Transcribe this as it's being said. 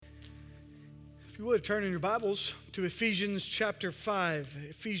If you would, turn in your Bibles to Ephesians chapter 5.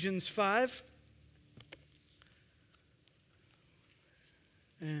 Ephesians 5.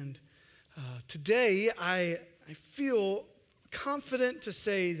 And today I feel confident to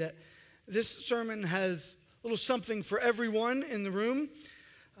say that this sermon has a little something for everyone in the room.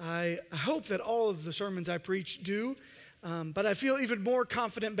 I hope that all of the sermons I preach do, but I feel even more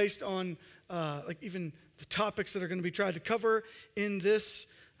confident based on even the topics that are going to be tried to cover in this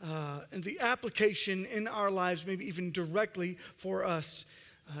and the application in our lives, maybe even directly for us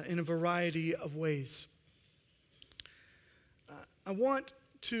in a variety of ways. I want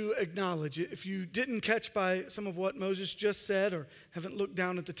to acknowledge, if you didn't catch by some of what Moses just said or haven't looked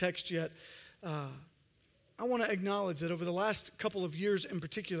down at the text yet, I want to acknowledge that over the last couple of years in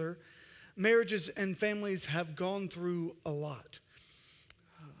particular, marriages and families have gone through a lot.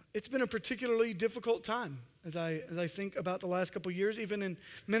 It's been a particularly difficult time as I think about the last couple of years, even in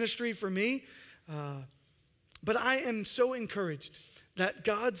ministry for me. But I am so encouraged that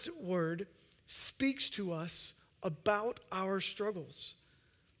God's word speaks to us about our struggles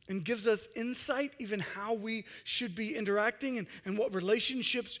and gives us insight even how we should be interacting and what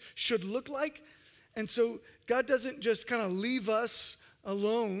relationships should look like. And so God doesn't just kind of leave us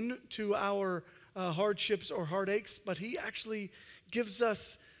alone to our hardships or heartaches, but he actually gives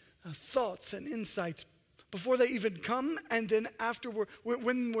us thoughts and insights before they even come, and then after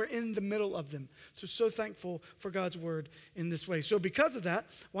when we're in the middle of them. So thankful for God's word in this way. So because of that,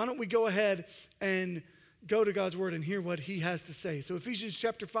 why don't we go ahead and go to God's word and hear what he has to say. So Ephesians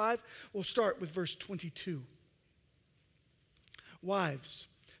chapter 5, we'll start with verse 22. Wives,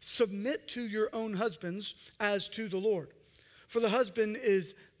 submit to your own husbands as to the Lord. For the husband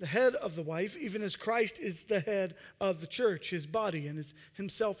is the head of the wife, even as Christ is the head of the church, his body, and is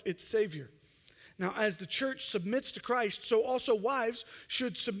himself its Savior. Now, as the church submits to Christ, so also wives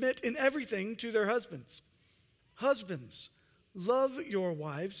should submit in everything to their husbands. Husbands, love your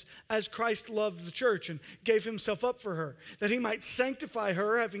wives as Christ loved the church and gave himself up for her, that he might sanctify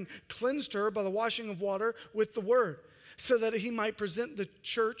her, having cleansed her by the washing of water with the word, so that he might present the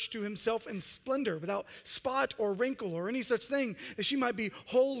church to himself in splendor, without spot or wrinkle or any such thing, that she might be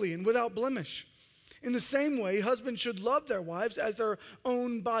holy and without blemish. In the same way, husbands should love their wives as their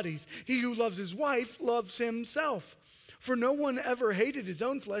own bodies. He who loves his wife loves himself. For no one ever hated his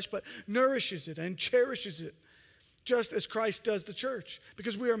own flesh, but nourishes it and cherishes it, just as Christ does the church,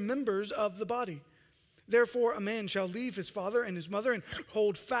 because we are members of the body. Therefore, a man shall leave his father and his mother and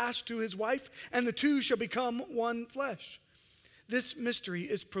hold fast to his wife, and the two shall become one flesh. This mystery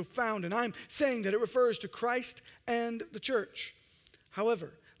is profound, and I'm saying that it refers to Christ and the church.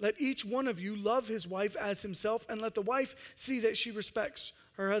 However, let each one of you love his wife as himself, and let the wife see that she respects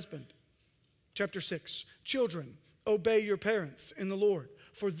her husband. Chapter 6, children, obey your parents in the Lord,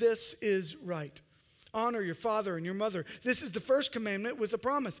 for this is right. Honor your father and your mother. This is the first commandment with a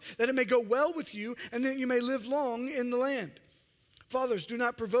promise, that it may go well with you and that you may live long in the land. Fathers, do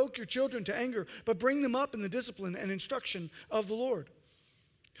not provoke your children to anger, but bring them up in the discipline and instruction of the Lord.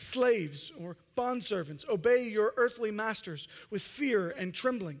 Slaves or bondservants, obey your earthly masters with fear and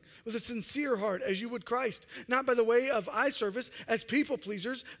trembling, with a sincere heart as you would Christ, not by the way of eye service as people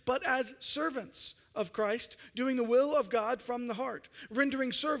pleasers, but as servants of Christ, doing the will of God from the heart,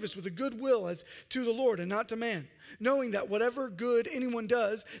 rendering service with a good will as to the Lord and not to man, knowing that whatever good anyone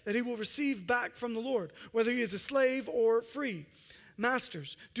does, that he will receive back from the Lord, whether he is a slave or free.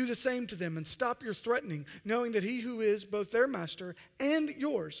 Masters, do the same to them and stop your threatening, knowing that he who is both their master and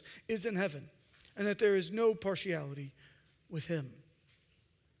yours is in heaven, and that there is no partiality with him.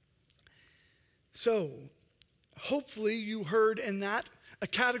 So, hopefully you heard in that a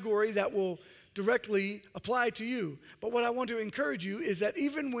category that will directly apply to you. But what I want to encourage you is that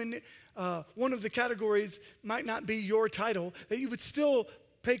even when one of the categories might not be your title, that you would still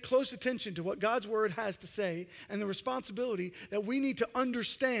pay close attention to what God's word has to say and the responsibility that we need to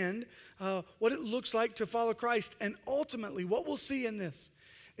understand what it looks like to follow Christ. And ultimately, what we'll see in this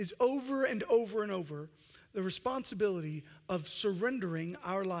is over and over and over the responsibility of surrendering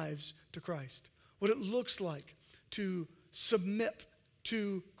our lives to Christ. What it looks like to submit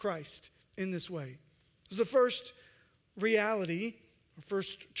to Christ in this way. So the first reality, or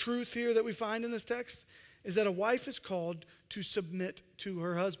first truth here that we find in this text is that a wife is called to submit to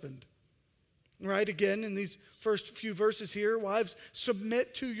her husband. Right, again, in these first few verses here, wives,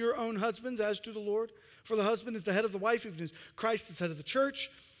 submit to your own husbands as to the Lord. For the husband is the head of the wife, even as Christ is head of the church,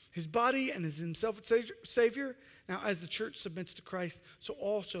 his body, and is himself its Savior. Now, as the church submits to Christ, so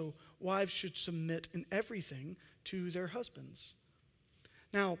also wives should submit in everything to their husbands.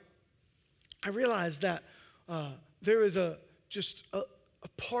 Now, I realize that there is a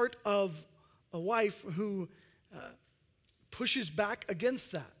part of a wife who pushes back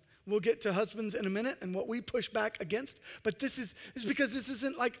against that. We'll get to husbands in a minute and what we push back against, but this is because this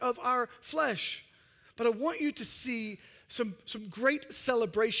isn't like of our flesh. But I want you to see some great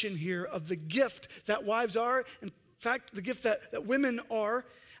celebration here of the gift that wives are. In fact, the gift that women are.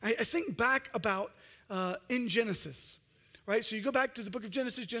 I think back about in Genesis, right? So you go back to the book of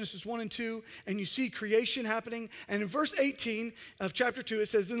Genesis 1 and 2, and you see creation happening. And in verse 18 of chapter 2, it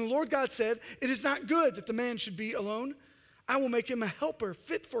says, "Then the Lord God said, 'It is not good that the man should be alone. I will make him a helper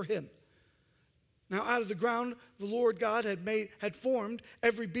fit for him.' Now out of the ground the Lord God had formed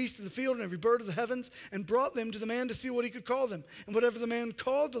every beast of the field and every bird of the heavens and brought them to the man to see what he could call them. And whatever the man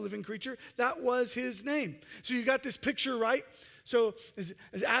called the living creature, that was his name." So you got this picture, right? So as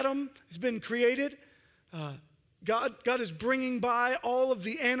Adam has been created, God is bringing by all of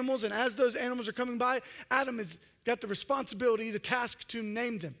the animals, and as those animals are coming by, Adam has got the responsibility, the task to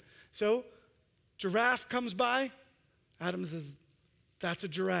name them. So giraffe comes by, Adam says, "That's a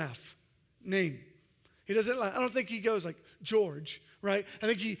giraffe. Name." He doesn't I don't think he goes like George, right? I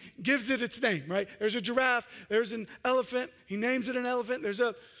think he gives it its name, right? There's a giraffe, there's an elephant, he names it an elephant, there's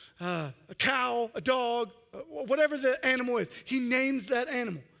a cow, a dog, whatever the animal is. He names that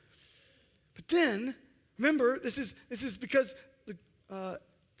animal. But then, remember, this is because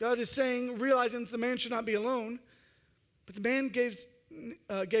God is saying, realizing that the man should not be alone, but the man gave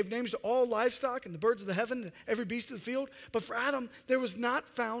names to all livestock and the birds of the heaven, and every beast of the field. But for Adam, there was not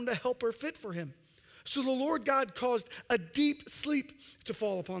found a helper fit for him. So the Lord God caused a deep sleep to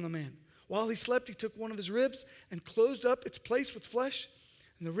fall upon the man. While he slept, he took one of his ribs and closed up its place with flesh.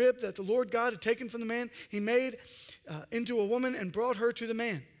 And the rib that the Lord God had taken from the man, he made into a woman and brought her to the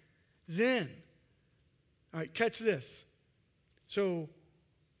man. Then, all right, catch this. So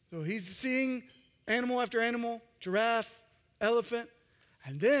he's seeing animal after animal, giraffe, elephant,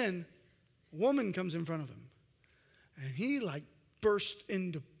 and then a woman comes in front of him. And he like burst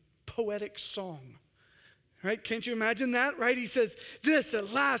into poetic song. Right? Can't you imagine that? Right? He says, "This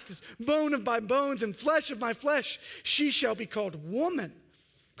at last is bone of my bones and flesh of my flesh. She shall be called woman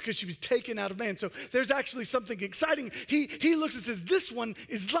because she was taken out of man." So there's actually something exciting. He looks and says, "This one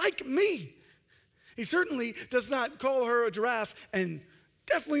is like me." He certainly does not call her a giraffe and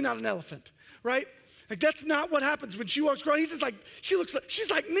definitely not an elephant, right? Like that's not what happens when she walks across. He says she's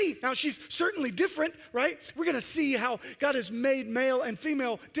like me. Now she's certainly different, right? We're going to see how God has made male and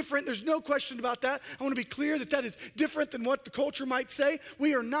female different. There's no question about that. I want to be clear that is different than what the culture might say.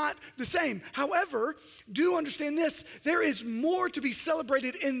 We are not the same. However, do understand this. There is more to be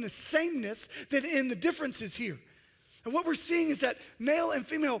celebrated in the sameness than in the differences here. And what we're seeing is that male and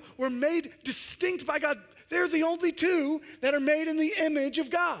female were made distinct by God. They're the only two that are made in the image of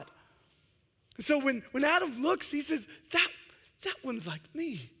God. And so when Adam looks, he says, that one's like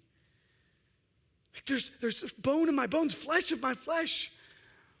me. Like there's bone in my bones, flesh of my flesh.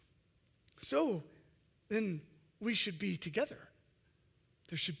 So then we should be together.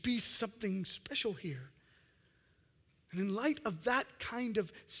 There should be something special here. And in light of that kind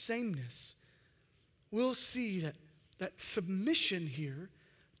of sameness, we'll see that submission here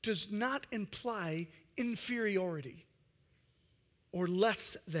does not imply inferiority or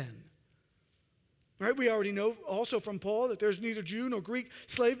less than. Right? We already know also from Paul that there's neither Jew nor Greek,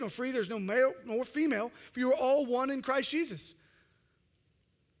 slave nor free, there's no male nor female, for you are all one in Christ Jesus.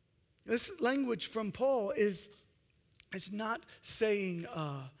 This language from Paul is not saying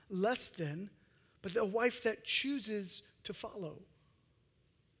less than, but a wife that chooses to follow.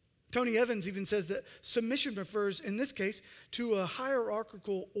 Tony Evans even says that submission refers, in this case, to a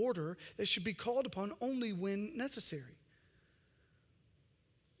hierarchical order that should be called upon only when necessary.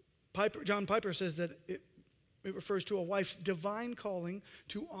 John Piper says that it refers to a wife's divine calling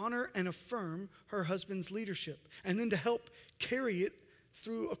to honor and affirm her husband's leadership and then to help carry it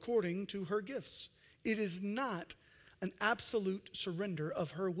through according to her gifts. It is not an absolute surrender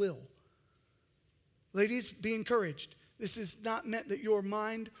of her will. Ladies, be encouraged. This is not meant that your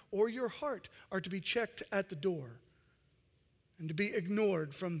mind or your heart are to be checked at the door and to be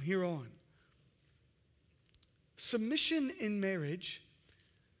ignored from here on. Submission in marriage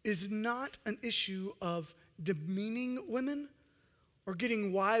is not an issue of demeaning women or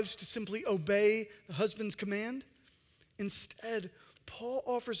getting wives to simply obey the husband's command. Instead, Paul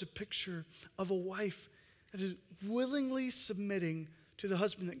offers a picture of a wife that is willingly submitting to the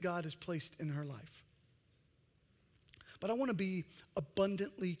husband that God has placed in her life. But I want to be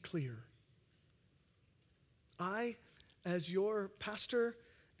abundantly clear. I, as your pastor,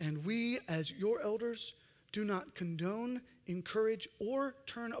 and we, as your elders, do not condone, encourage, or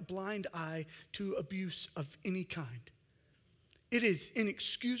turn a blind eye to abuse of any kind. It is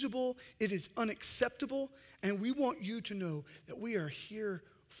inexcusable. It is unacceptable. And we want you to know that we are here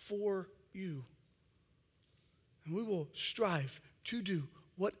for you. And we will strive to do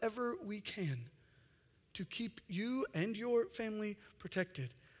whatever we can to keep you and your family protected.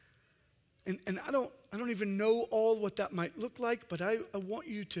 And I don't even know all what that might look like, but I want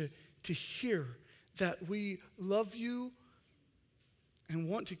you to hear that we love you and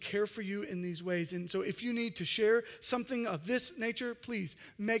want to care for you in these ways. And so if you need to share something of this nature, please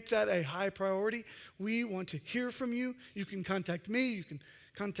make that a high priority. We want to hear from you. You can contact me. You can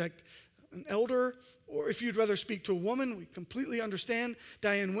contact an elder. Or if you'd rather speak to a woman, we completely understand.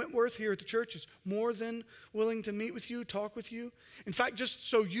 Diane Wentworth here at the church is more than willing to meet with you, talk with you. In fact, just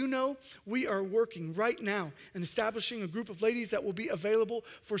so you know, we are working right now and establishing a group of ladies that will be available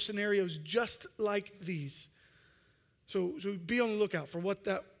for scenarios just like these. So be on the lookout for what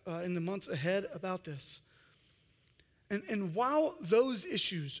that in the months ahead about this. And while those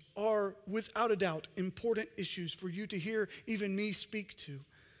issues are without a doubt important issues for you to hear even me speak to,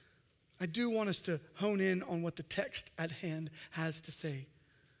 I do want us to hone in on what the text at hand has to say.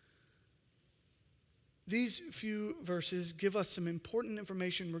 These few verses give us some important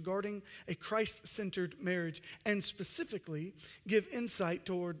information regarding a Christ-centered marriage and specifically give insight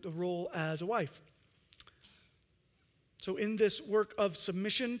toward the role as a wife. So in this work of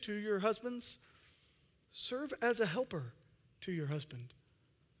submission to your husbands, serve as a helper to your husband.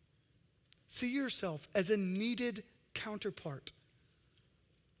 See yourself as a needed counterpart.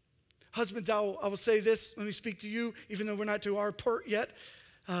 Husbands, I will say this, let me speak to you, even though we're not to our part yet.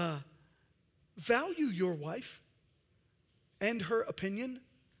 Value your wife and her opinion.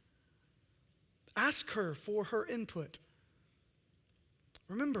 Ask her for her input.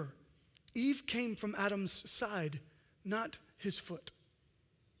 Remember, Eve came from Adam's side, not his foot.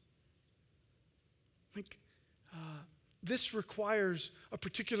 This requires a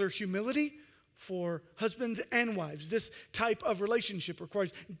particular humility for husbands and wives. This type of relationship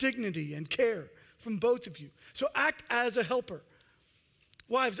requires dignity and care from both of you. So act as a helper.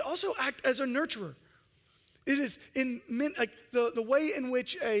 Wives, also act as a nurturer. It is the way in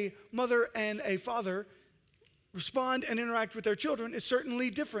which a mother and a father respond and interact with their children is certainly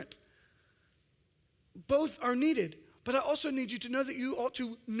different. Both are needed, but I also need you to know that you ought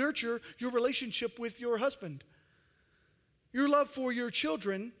to nurture your relationship with your husband. Your love for your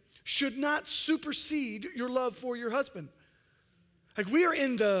children should not supersede your love for your husband. Like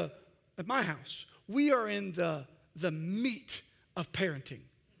at my house, we are in the meat of parenting,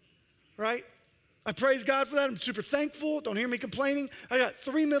 right? I praise God for that. I'm super thankful. Don't hear me complaining. I got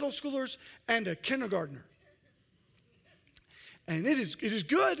 3 middle schoolers and a kindergartner. And it is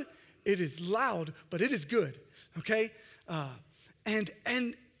good. It is loud, but it is good, okay? And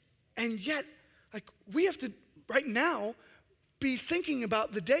yet, like, we have to, right now, be thinking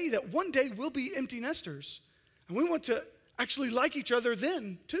about the day that one day we'll be empty nesters. And we want to actually like each other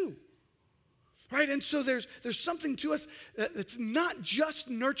then, too. Right? And so there's something to us that's not just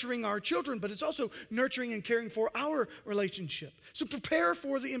nurturing our children, but it's also nurturing and caring for our relationship. So prepare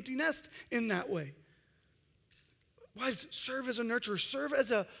for the empty nest in that way. Wives, serve as a nurturer, serve as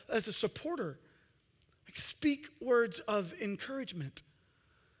a supporter. Like, speak words of encouragement.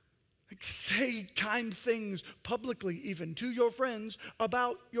 Like, say kind things publicly, even to your friends,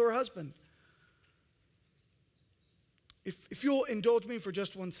 about your husband. If you'll indulge me for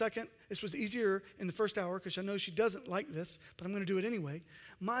just 1 second, this was easier in the first hour because I know she doesn't like this, but I'm going to do it anyway.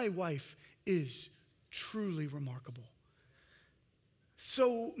 My wife is truly remarkable.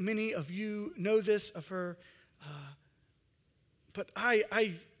 So many of you know this of her, but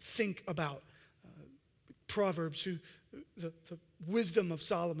I think about Proverbs, the wisdom of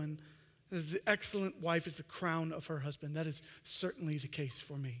Solomon. The excellent wife is the crown of her husband. That is certainly the case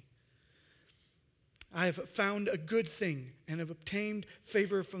for me. I have found a good thing and have obtained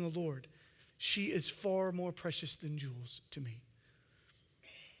favor from the Lord. She is far more precious than jewels to me.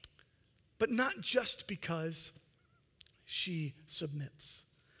 But not just because she submits,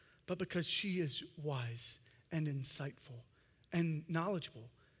 but because she is wise and insightful and knowledgeable.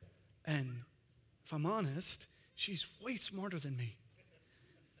 And if I'm honest, she's way smarter than me.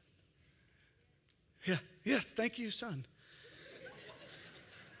 Yeah, yes, thank you, son.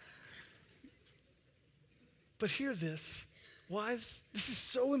 But hear this, wives, this is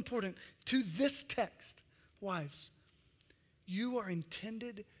so important to this text. Wives, you are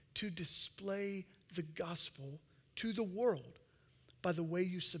intended to display the gospel to the world by the way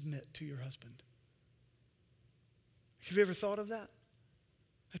you submit to your husband. Have you ever thought of that?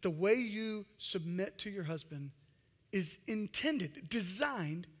 That the way you submit to your husband is intended,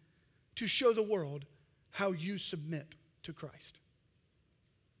 designed to show the world how you submit to Christ.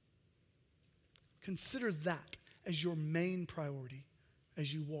 Consider that as your main priority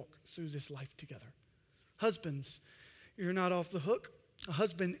as you walk through this life together. Husbands, you're not off the hook. A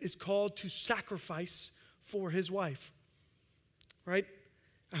husband is called to sacrifice for his wife, right?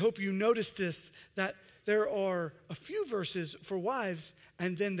 I hope you noticed this, that there are a few verses for wives,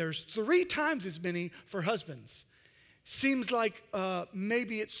 and then there's 3 times as many for husbands. Seems like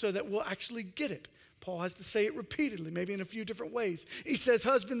maybe it's so that we'll actually get it. Paul has to say it repeatedly, maybe in a few different ways. He says,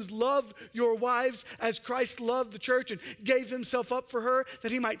 husbands, love your wives as Christ loved the church and gave himself up for her,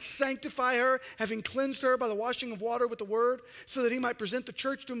 that he might sanctify her, having cleansed her by the washing of water with the word, so that he might present the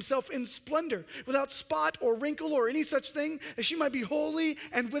church to himself in splendor, without spot or wrinkle or any such thing, that she might be holy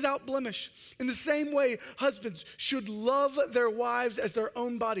and without blemish. In the same way, husbands should love their wives as their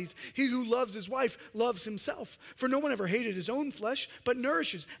own bodies. He who loves his wife loves himself. For no one ever hated his own flesh, but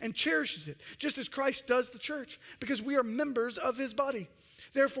nourishes and cherishes it, just as Christ does the church, because we are members of his body.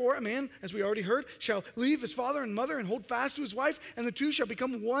 Therefore, a man, as we already heard, shall leave his father and mother and hold fast to his wife, and the two shall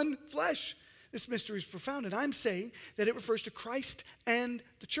become one flesh. This mystery is profound, and I'm saying that it refers to Christ and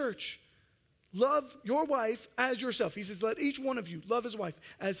the church. Love your wife as yourself. He says, let each one of you love his wife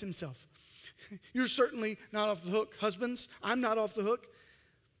as himself. You're certainly not off the hook, husbands. I'm not off the hook.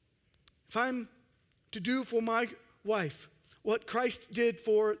 If I'm to do for my wife what Christ did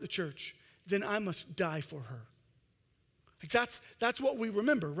for the church, then I must die for her. Like that's what we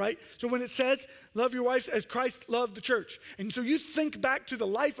remember, right? So when it says, love your wives as Christ loved the church. And so you think back to the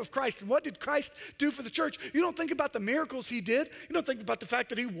life of Christ and what did Christ do for the church? You don't think about the miracles he did. You don't think about the fact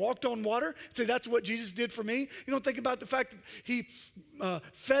that he walked on water and say, that's what Jesus did for me. You don't think about the fact that he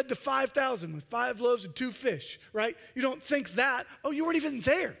fed the 5,000 with 5 loaves and 2 fish, right? You don't think that. Oh, you weren't even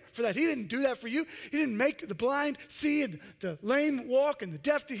there for that. He didn't do that for you. He didn't make the blind see and the lame walk and the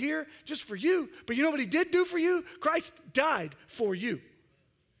deaf to hear just for you. But you know what he did do for you? Christ died for you.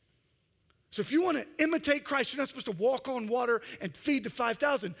 So if you want to imitate Christ, you're not supposed to walk on water and feed the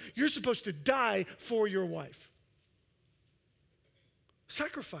 5,000. You're supposed to die for your wife.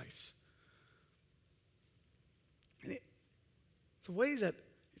 Sacrifice. And the way that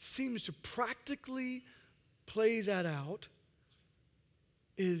it seems to practically play that out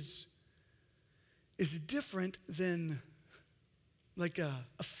is different than like a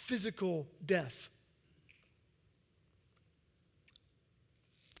physical death.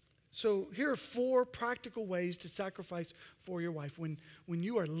 So here are 4 practical ways to sacrifice for your wife when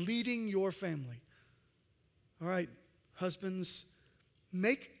you are leading your family. All right, husbands,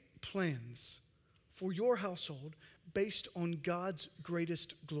 make plans for your household based on God's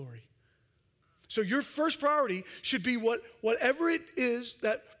greatest glory. So your first priority should be whatever it is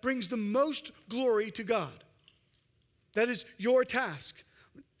that brings the most glory to God. That is your task.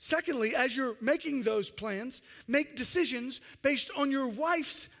 Secondly, as you're making those plans, make decisions based on your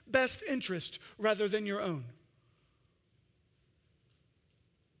wife's best interest rather than your own.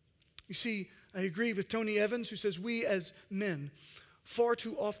 You see, I agree with Tony Evans, who says we as men far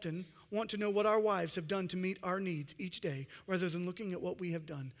too often want to know what our wives have done to meet our needs each day rather than looking at what we have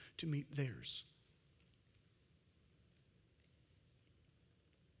done to meet theirs.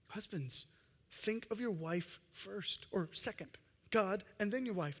 Husbands, think of your wife first, or second, God, and then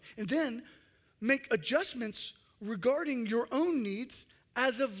your wife. And then make adjustments regarding your own needs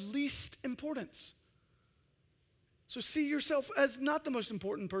as of least importance. So see yourself as not the most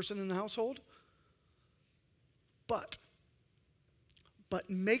important person in the household, but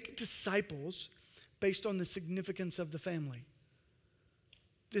make disciples based on the significance of the family.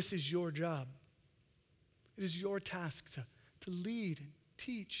 This is your job. It is your task to lead and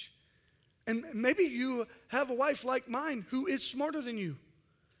teach. And maybe you have a wife like mine who is smarter than you.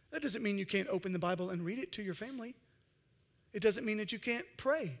 That doesn't mean you can't open the Bible and read it to your family. It doesn't mean that you can't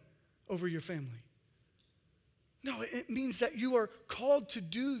pray over your family. No, it means that you are called to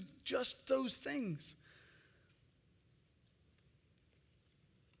do just those things.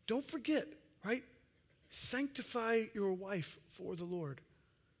 Don't forget, right? Sanctify your wife for the Lord.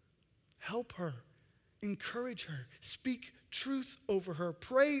 Help her. Encourage her. Speak truth over her.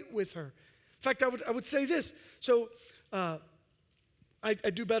 Pray with her. In fact, I would say this. So I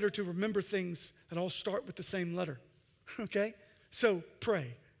do better to remember things that all start with the same letter. Okay? So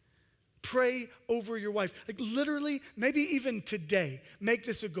pray. Pray over your wife. Like literally, maybe even today, make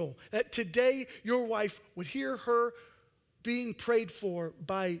this a goal. That today your wife would hear her being prayed for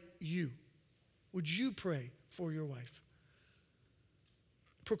by you. Would you pray for your wife?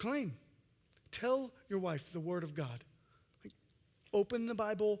 Proclaim. Tell your wife the word of God. Like, open the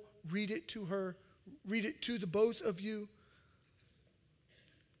Bible, read it to her, read it to the both of you.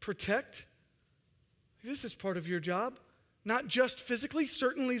 Protect. This is part of your job. Not just physically,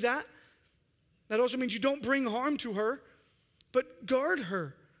 certainly that. That also means you don't bring harm to her, but guard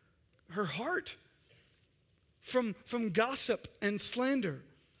her heart from gossip and slander.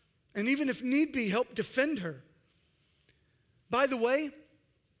 And even if need be, help defend her. By the way,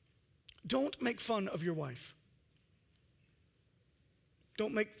 don't make fun of your wife.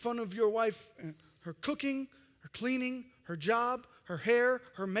 Don't make fun of your wife, her cooking, her cleaning, her job, her hair,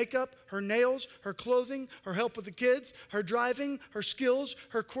 her makeup, her nails, her clothing, her help with the kids, her driving, her skills,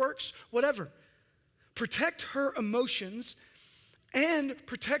 her quirks, whatever. Protect her emotions and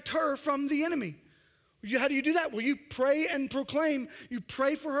protect her from the enemy. How do you do that? Well, you pray and proclaim. You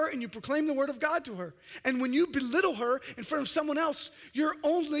pray for her and you proclaim the word of God to her. And when you belittle her in front of someone else, you're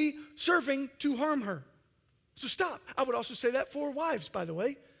only serving to harm her. So stop. I would also say that for wives, by the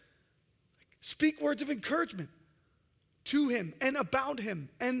way. Speak words of encouragement to him and about him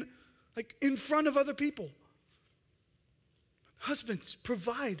and in front of other people. Husbands,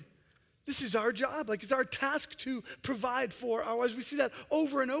 provide. This is our job. It's our task to provide for our wives. We see that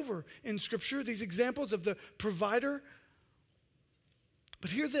over and over in Scripture, these examples of the provider.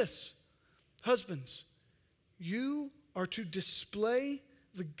 But hear this, husbands, you are to display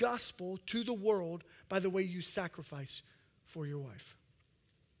the gospel to the world by the way you sacrifice for your wife.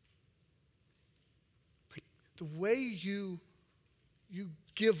 The way you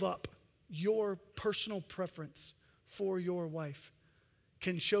give up your personal preference for your wife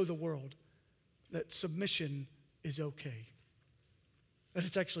can show the world that submission is okay, that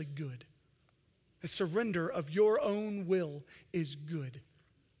it's actually good. The surrender of your own will is good.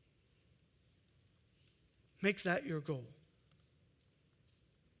 Make that your goal.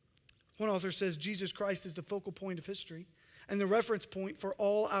 One author says Jesus Christ is the focal point of history and the reference point for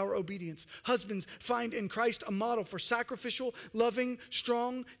all our obedience. Husbands, find in Christ a model for sacrificial, loving,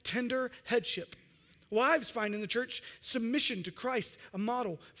 strong, tender headship. Wives, find in the church submission to Christ, a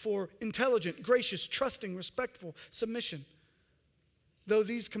model for intelligent, gracious, trusting, respectful submission. Though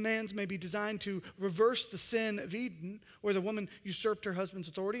these commands may be designed to reverse the sin of Eden, where the woman usurped her husband's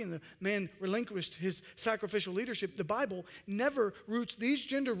authority and the man relinquished his sacrificial leadership, the Bible never roots these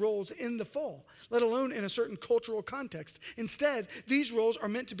gender roles in the fall, let alone in a certain cultural context. Instead, these roles are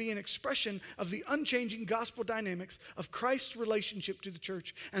meant to be an expression of the unchanging gospel dynamics of Christ's relationship to the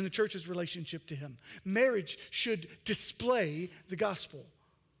church and the church's relationship to him. Marriage should display the gospel.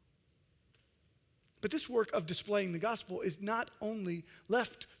 But this work of displaying the gospel is not only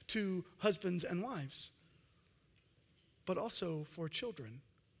left to husbands and wives, but also for children.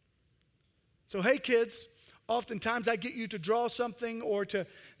 So, hey kids, oftentimes I get you to draw something or to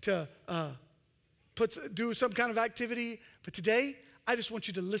do some kind of activity, but today I just want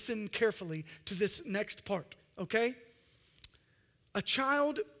you to listen carefully to this next part, okay? A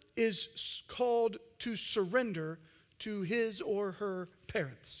child is called to surrender to his or her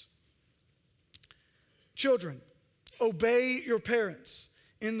parents. Children, obey your parents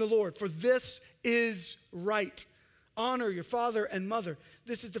in the Lord, for this is right. Honor your father and mother.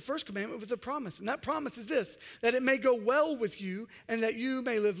 This is the first commandment with a promise. And that promise is this, that it may go well with you and that you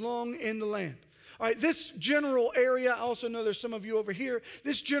may live long in the land. All right, this general area, I also know there's some of you over here,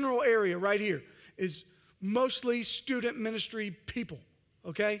 this general area right here is mostly student ministry people,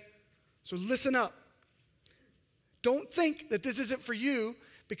 okay? So listen up. Don't think that this isn't for you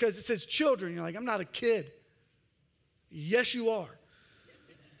because it says children. You're like, I'm not a kid. Yes, you are.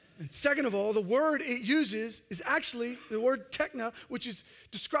 And second of all, the word it uses is actually the word tekna, which is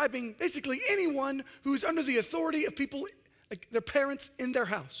describing basically anyone who is under the authority of people, like their parents in their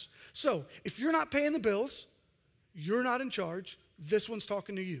house. So if you're not paying the bills, you're not in charge, this one's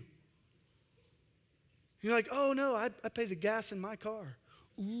talking to you. You're like, oh no, I pay the gas in my car.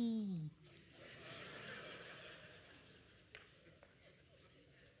 Ooh.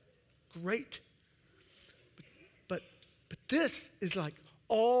 Great. But this is like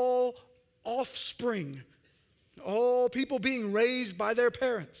all offspring, all people being raised by their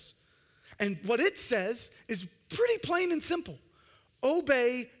parents. And what it says is pretty plain and simple.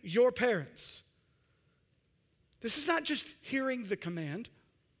 Obey your parents. This is not just hearing the command.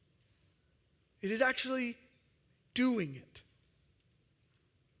 It is actually doing it.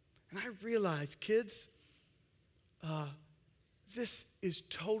 And I realize, kids, this is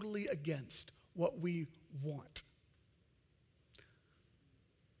totally against what we want.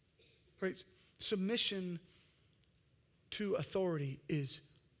 Right? Submission to authority is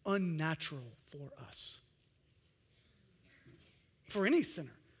unnatural for us. For any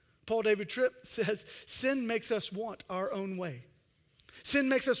sinner. Paul David Tripp says, sin makes us want our own way. Sin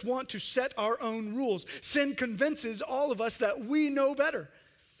makes us want to set our own rules. Sin convinces all of us that we know better.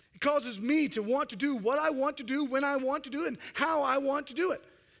 It causes me to want to do what I want to do, when I want to do it, and how I want to do it.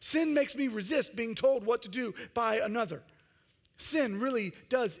 Sin makes me resist being told what to do by another. Sin really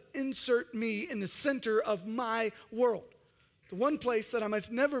does insert me in the center of my world. The one place that I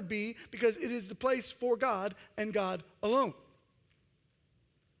must never be, because it is the place for God and God alone.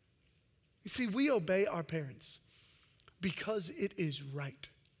 You see, we obey our parents because it is right.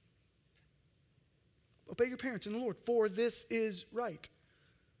 Obey your parents in the Lord, for this is right.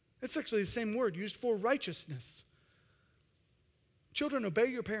 It's actually the same word used for righteousness. Children, obey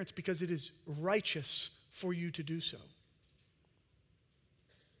your parents because it is righteous for you to do so.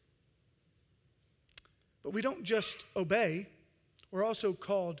 But we don't just obey, we're also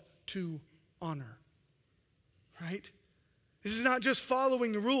called to honor, right? This is not just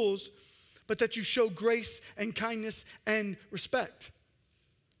following the rules, but that you show grace and kindness and respect,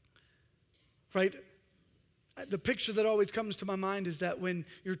 right? The picture that always comes to my mind is that when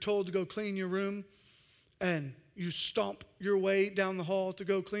you're told to go clean your room and you stomp your way down the hall to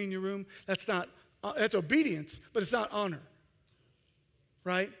go clean your room, that's obedience, but it's not honor,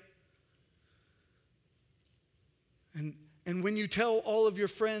 right? And when you tell all of your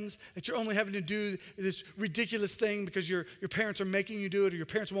friends that you're only having to do this ridiculous thing because your parents are making you do it, or your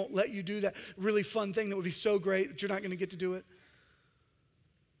parents won't let you do that really fun thing that would be so great that you're not going to get to do it,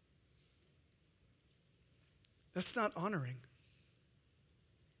 that's not honoring.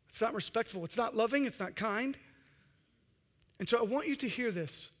 It's not respectful. It's not loving. It's not kind. And so I want you to hear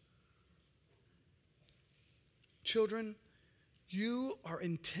this. Children, you are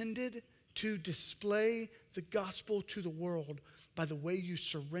intended to display the gospel to the world by the way you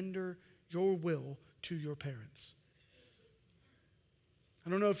surrender your will to your parents. I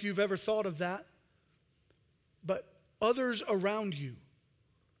don't know if you've ever thought of that, but others around you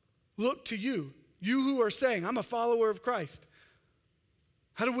look to you. You who are saying, I'm a follower of Christ.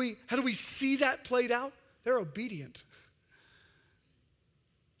 How do we see that played out? They're obedient.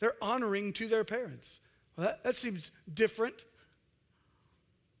 They're honoring to their parents. Well, that seems different.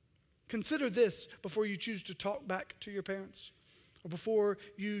 Consider this before you choose to talk back to your parents, or before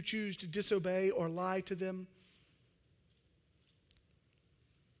you choose to disobey or lie to them.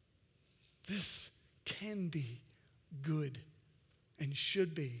 This can be good and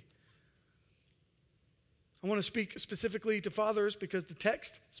should be. I want to speak specifically to fathers because the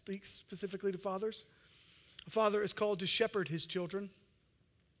text speaks specifically to fathers. A father is called to shepherd his children.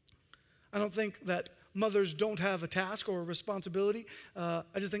 I don't think that mothers don't have a task or a responsibility. I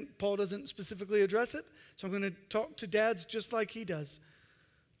just think Paul doesn't specifically address it. So I'm going to talk to dads just like he does.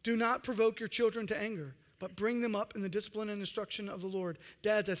 Do not provoke your children to anger, but bring them up in the discipline and instruction of the Lord.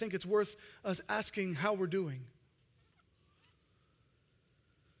 Dads, I think it's worth us asking how we're doing.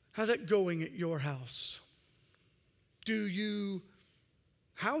 How's that going at your house?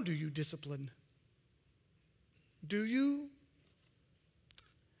 How do you discipline? Do you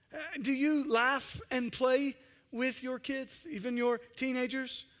laugh and play with your kids, even your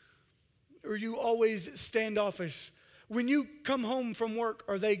teenagers? Or are you always standoffish? When you come home from work,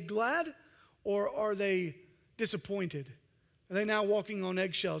 are they glad or are they disappointed? Are they now walking on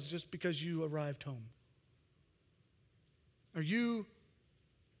eggshells just because you arrived home? Are you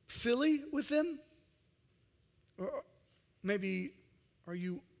silly with them? Or maybe are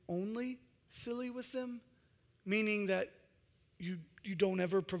you only silly with them? Meaning that you don't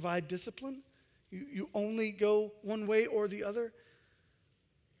ever provide discipline? You only go one way or the other?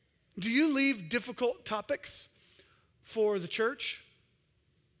 Do you leave difficult topics for the church?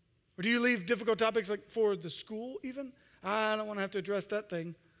 Or do you leave difficult topics like for the school even? I don't want to have to address that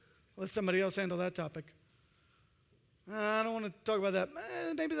thing. Let somebody else handle that topic. I don't want to talk about that.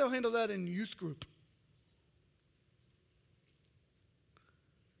 Maybe they'll handle that in youth group.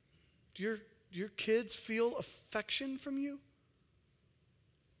 Do your kids feel affection from you?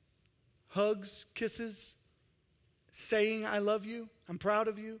 Hugs, kisses, saying I love you, I'm proud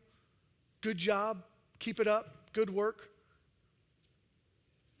of you, good job, keep it up, good work.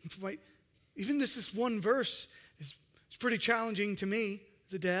 Even this one verse is pretty challenging to me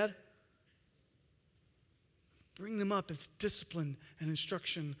as a dad. Bring them up with discipline and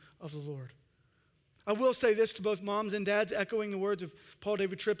instruction of the Lord. I will say this to both moms and dads, echoing the words of Paul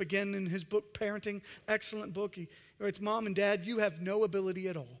David Tripp again in his book, Parenting, excellent book. He writes, Mom and Dad, you have no ability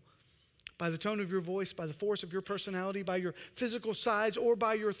at all, by the tone of your voice, by the force of your personality, by your physical size, or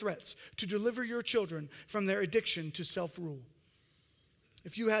by your threats, to deliver your children from their addiction to self-rule.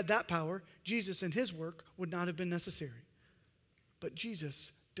 If you had that power, Jesus and his work would not have been necessary. But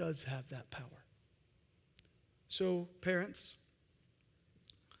Jesus does have that power. So, parents,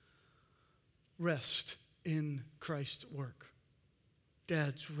 rest in Christ's work.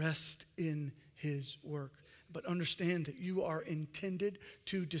 Dads, rest in his work. But understand that you are intended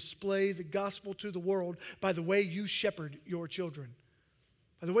to display the gospel to the world by the way you shepherd your children,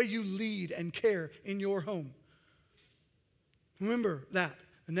 by the way you lead and care in your home. Remember that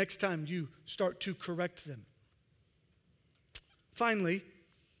the next time you start to correct them. Finally,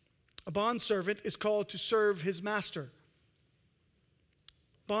 a bondservant is called to serve his master.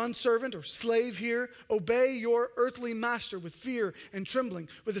 Bondservant or slave here, obey your earthly master with fear and trembling,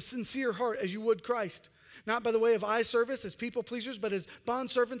 with a sincere heart as you would Christ. Not by the way of eye service as people pleasers, but as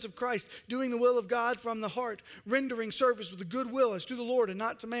bondservants of Christ, doing the will of God from the heart, rendering service with a good will as to the Lord and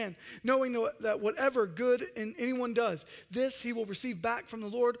not to man, knowing that whatever good anyone does, this he will receive back from the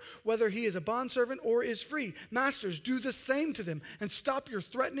Lord, whether he is a bondservant or is free. Masters, do the same to them and stop your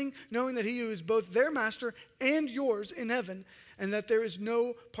threatening, knowing that he who is both their master and yours in heaven, and that there is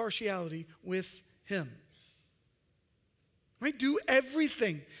no partiality with him. Right? Do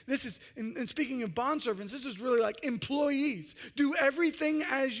everything. This is, and speaking of bondservants, this is really like employees. Do everything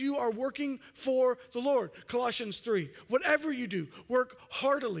as you are working for the Lord. Colossians 3. Whatever you do, work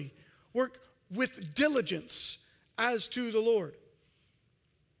heartily. Work with diligence as to the Lord.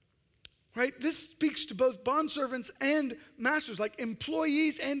 Right? This speaks to both bondservants and masters, like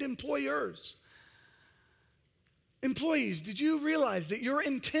employees and employers. Employees, did you realize that you're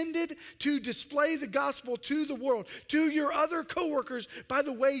intended to display the gospel to the world, to your other coworkers, by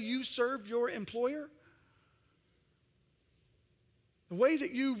the way you serve your employer? The way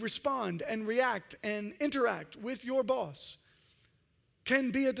that you respond and react and interact with your boss can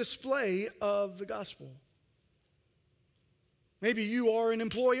be a display of the gospel. Maybe you are an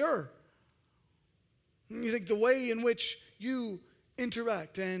employer. You think the way in which you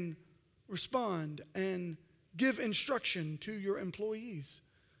interact and respond and give instruction to your employees,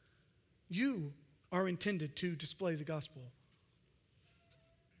 you are intended to display the gospel.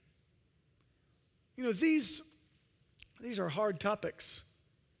 You know, these are hard topics.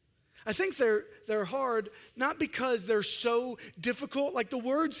 I think they're hard not because they're so difficult, like the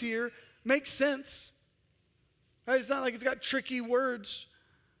words here make sense. Right? It's not like it's got tricky words.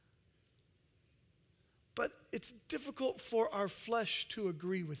 But it's difficult for our flesh to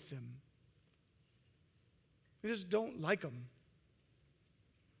agree with them. We just don't like them.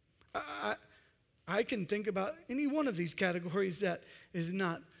 I can think about any one of these categories that is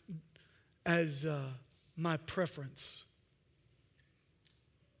not as my preference.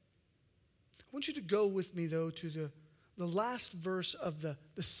 I want you to go with me, though, to the last verse of the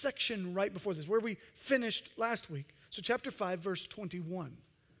section right before this, where we finished last week. So chapter 5, verse 21.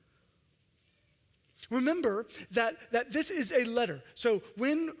 Remember that this is a letter. So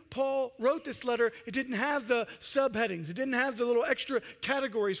when Paul wrote this letter, it didn't have the subheadings. It didn't have the little extra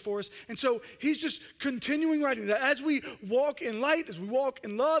categories for us. And so he's just continuing writing that as we walk in light, as we walk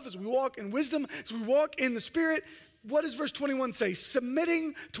in love, as we walk in wisdom, as we walk in the Spirit, what does verse 21 say?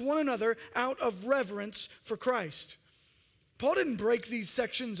 Submitting to one another out of reverence for Christ. Paul didn't break these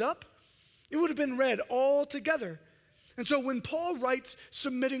sections up. It would have been read all together. And so when Paul writes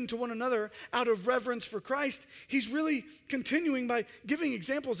submitting to one another out of reverence for Christ, he's really continuing by giving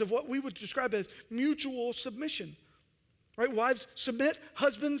examples of what we would describe as mutual submission. Right? Wives, submit.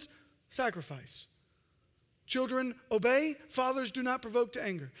 Husbands, sacrifice. Children, obey. Fathers, do not provoke to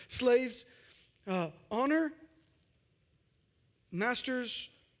anger. Slaves, honor. Masters,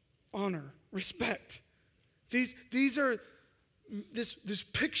 honor, respect. These are this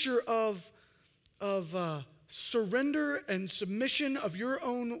picture of surrender and submission of your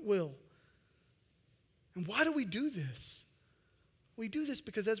own will. And why do we do this? We do this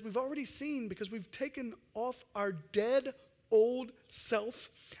because, as we've already seen, because we've taken off our dead old self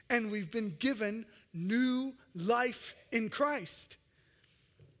and we've been given new life in Christ.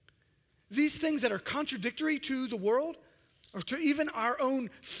 These things that are contradictory to the world or to even our own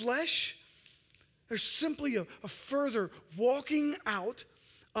flesh, they're simply a further walking out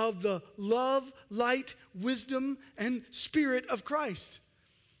of the love, light, wisdom, and Spirit of Christ.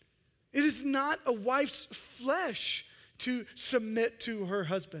 It is not a wife's flesh to submit to her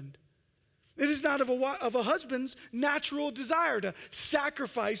husband. It is not of a husband's natural desire to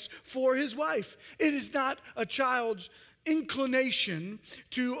sacrifice for his wife. It is not a child's inclination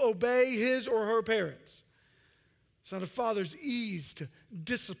to obey his or her parents. It's not a father's ease to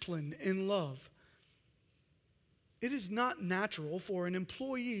discipline in love. It is not natural for an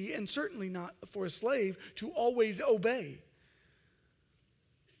employee, and certainly not for a slave, to always obey.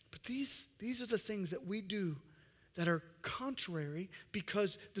 But these are the things that we do that are contrary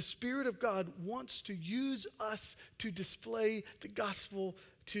because the Spirit of God wants to use us to display the gospel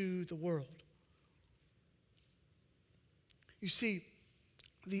to the world. You see,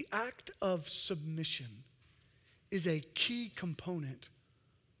 the act of submission is a key component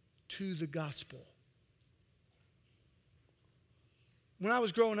to the gospel. When I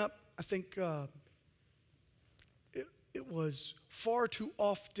was growing up, I think it was far too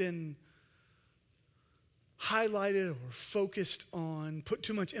often highlighted or focused on, put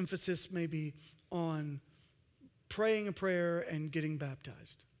too much emphasis maybe on praying a prayer and getting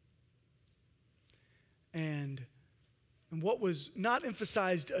baptized. And what was not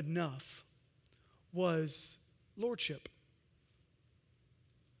emphasized enough was lordship.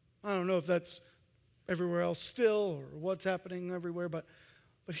 I don't know if that's everywhere else still or what's happening everywhere, but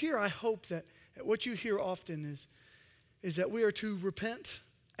here I hope that what you hear often is that we are to repent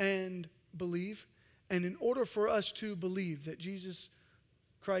and believe. And in order for us to believe that Jesus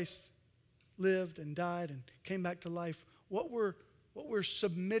Christ lived and died and came back to life, what we're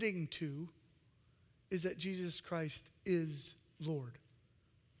submitting to is that Jesus Christ is Lord.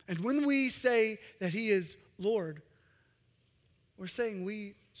 And when we say that he is Lord, we're saying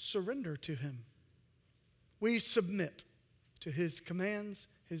we surrender to him. We submit to his commands,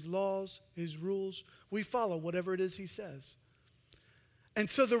 his laws, his rules. We follow whatever it is he says. And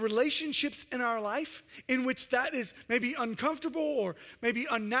so the relationships in our life in which that is maybe uncomfortable or maybe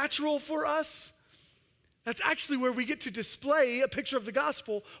unnatural for us, that's actually where we get to display a picture of the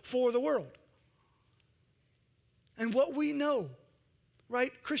gospel for the world. And what we know,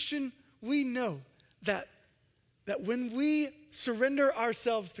 right, Christian, we know that when we surrender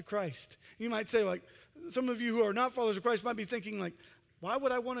ourselves to Christ, you might say, like, some of you who are not followers of Christ might be thinking, like, why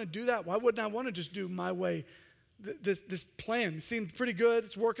would I want to do that? Why wouldn't I want to just do my way? This plan seems pretty good.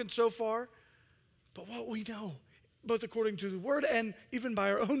 It's working so far. But what we know, both according to the word and even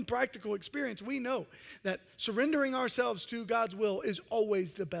by our own practical experience, we know that surrendering ourselves to God's will is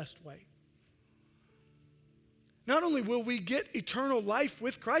always the best way. Not only will we get eternal life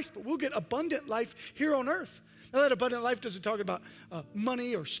with Christ, but we'll get abundant life here on earth. Now, that abundant life doesn't talk about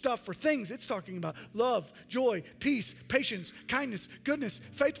money or stuff or things. It's talking about love, joy, peace, patience, kindness, goodness,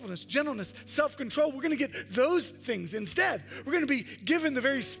 faithfulness, gentleness, self-control. We're going to get those things instead. We're going to be given the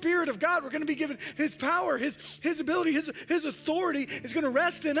very Spirit of God. We're going to be given his power, his ability, his authority is going to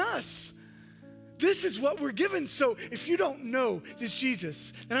rest in us. This is what we're given. So if you don't know this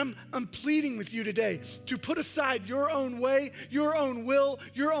Jesus, then I'm pleading with you today to put aside your own way, your own will,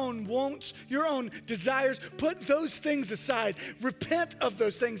 your own wants, your own desires. Put those things aside. Repent of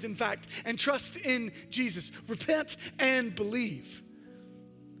those things, in fact, and trust in Jesus. Repent and believe.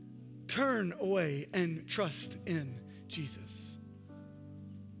 Turn away and trust in Jesus.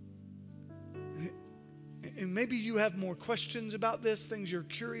 And maybe you have more questions about this, things you're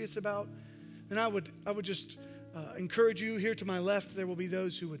curious about. And I would just encourage you. Here to my left, there will be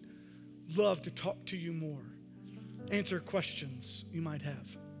those who would love to talk to you more, answer questions you might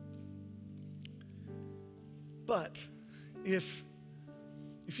have. But if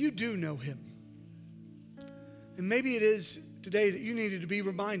you do know him, and maybe it is today that you needed to be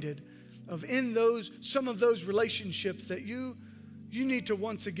reminded of some of those relationships that you need to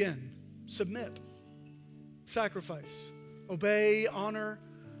once again submit, sacrifice, obey, honor.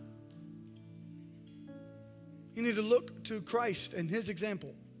 You need to look to Christ and his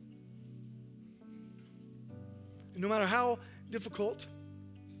example. And no matter how difficult,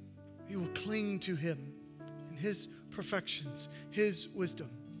 you will cling to him and his perfections, his wisdom.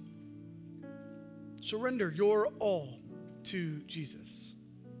 Surrender your all to Jesus.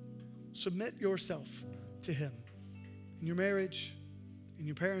 Submit yourself to him in your marriage, in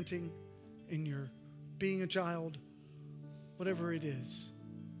your parenting, in your being a child, whatever it is.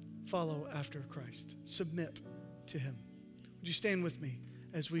 Follow after Christ. Submit to him. Would you stand with me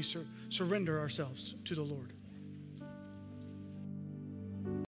as we surrender ourselves to the Lord?